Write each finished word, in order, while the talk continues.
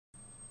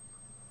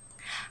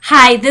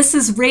Hi, this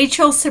is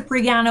Rachel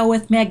Cipriano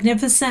with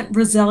Magnificent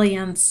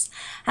Resilience,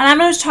 and I'm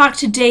going to talk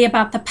today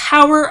about the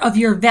power of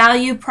your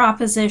value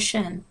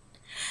proposition.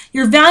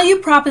 Your value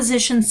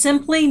proposition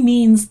simply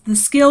means the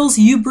skills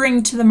you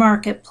bring to the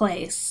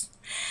marketplace.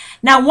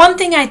 Now, one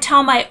thing I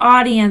tell my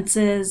audience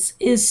is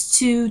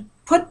to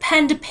put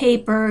pen to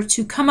paper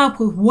to come up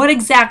with what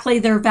exactly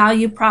their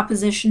value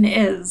proposition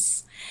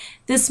is.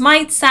 This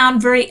might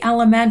sound very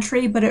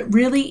elementary, but it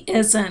really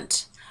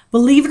isn't.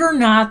 Believe it or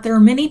not, there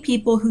are many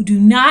people who do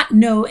not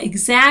know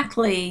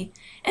exactly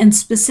and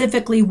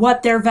specifically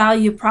what their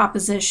value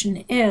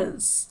proposition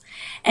is.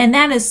 And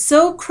that is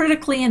so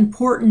critically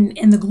important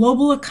in the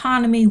global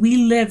economy we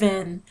live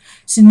in,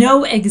 to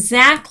know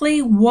exactly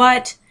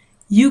what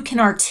you can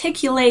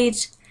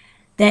articulate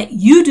that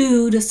you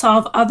do to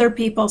solve other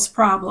people's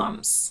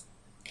problems.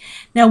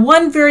 Now,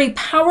 one very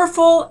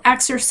powerful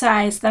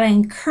exercise that I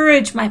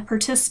encourage my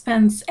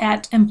participants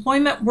at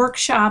employment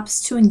workshops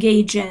to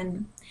engage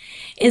in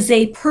is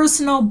a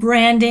personal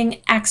branding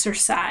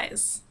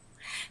exercise.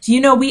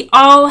 So, we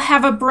all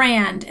have a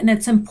brand, and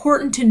it's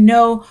important to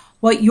know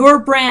what your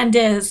brand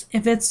is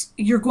if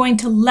you're going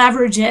to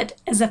leverage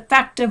it as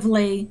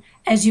effectively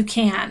as you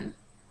can.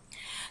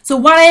 So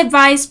what I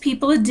advise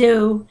people to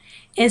do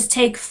is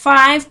take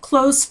 5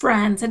 close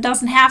friends. It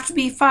doesn't have to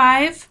be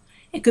 5.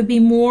 It could be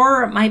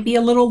more, or it might be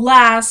a little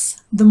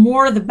less. The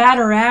more, the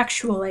better,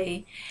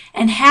 actually.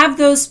 And have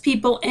those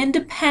people,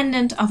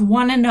 independent of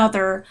one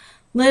another,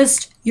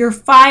 list your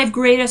 5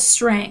 greatest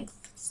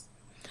strengths.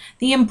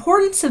 The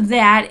importance of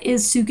that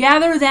is to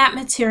gather that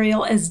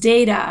material as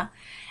data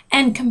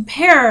and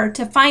compare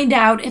to find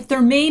out if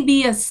there may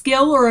be a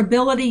skill or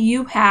ability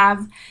you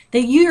have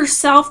that you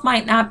yourself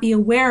might not be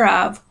aware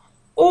of,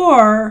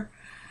 or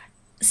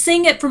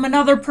seeing it from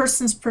another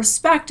person's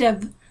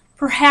perspective,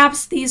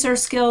 perhaps these are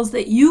skills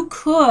that you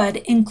could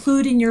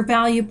include in your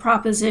value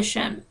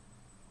proposition.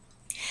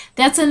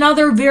 That's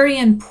another very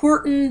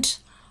important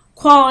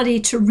quality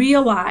to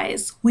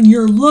realize when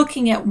you're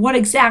looking at what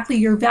exactly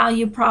your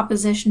value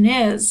proposition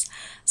is.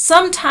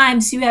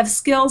 Sometimes you have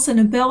skills and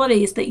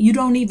abilities that you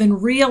don't even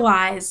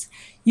realize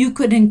you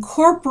could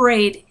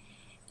incorporate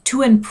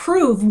to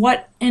improve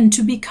and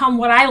to become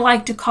what I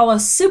like to call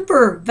a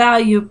super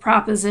value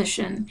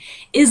proposition.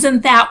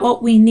 Isn't that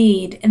what we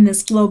need in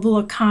this global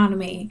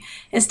economy,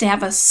 is to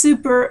have a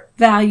super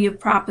value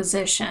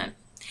proposition?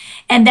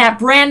 And that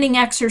branding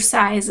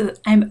exercise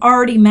I've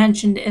already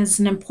mentioned is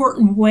an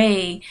important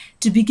way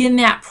to begin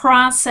that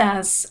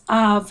process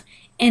of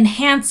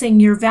enhancing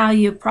your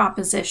value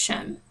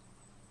proposition.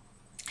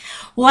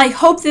 Well, I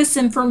hope this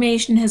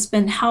information has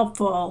been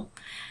helpful.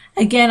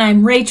 Again,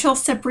 I'm Rachel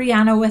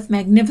Cipriano with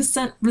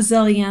Magnificent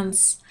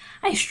Resilience.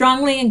 I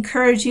strongly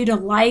encourage you to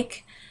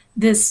like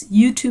this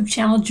YouTube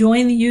channel,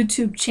 join the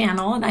YouTube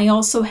channel, and I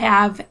also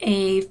have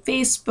a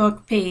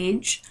Facebook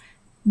page,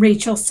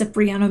 Rachel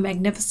Cipriano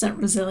Magnificent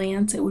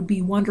Resilience. It would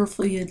be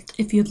wonderful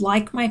if you'd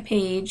like my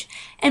page.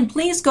 And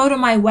please go to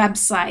my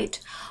website.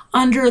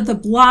 Under the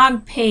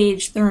blog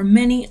page, there are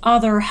many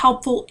other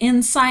helpful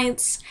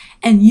insights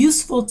and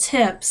useful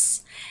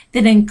tips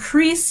that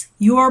increase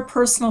your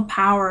personal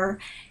power,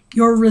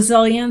 your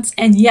resilience,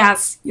 and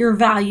yes, your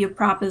value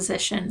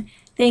proposition.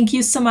 Thank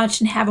you so much,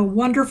 and have a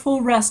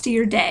wonderful rest of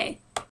your day.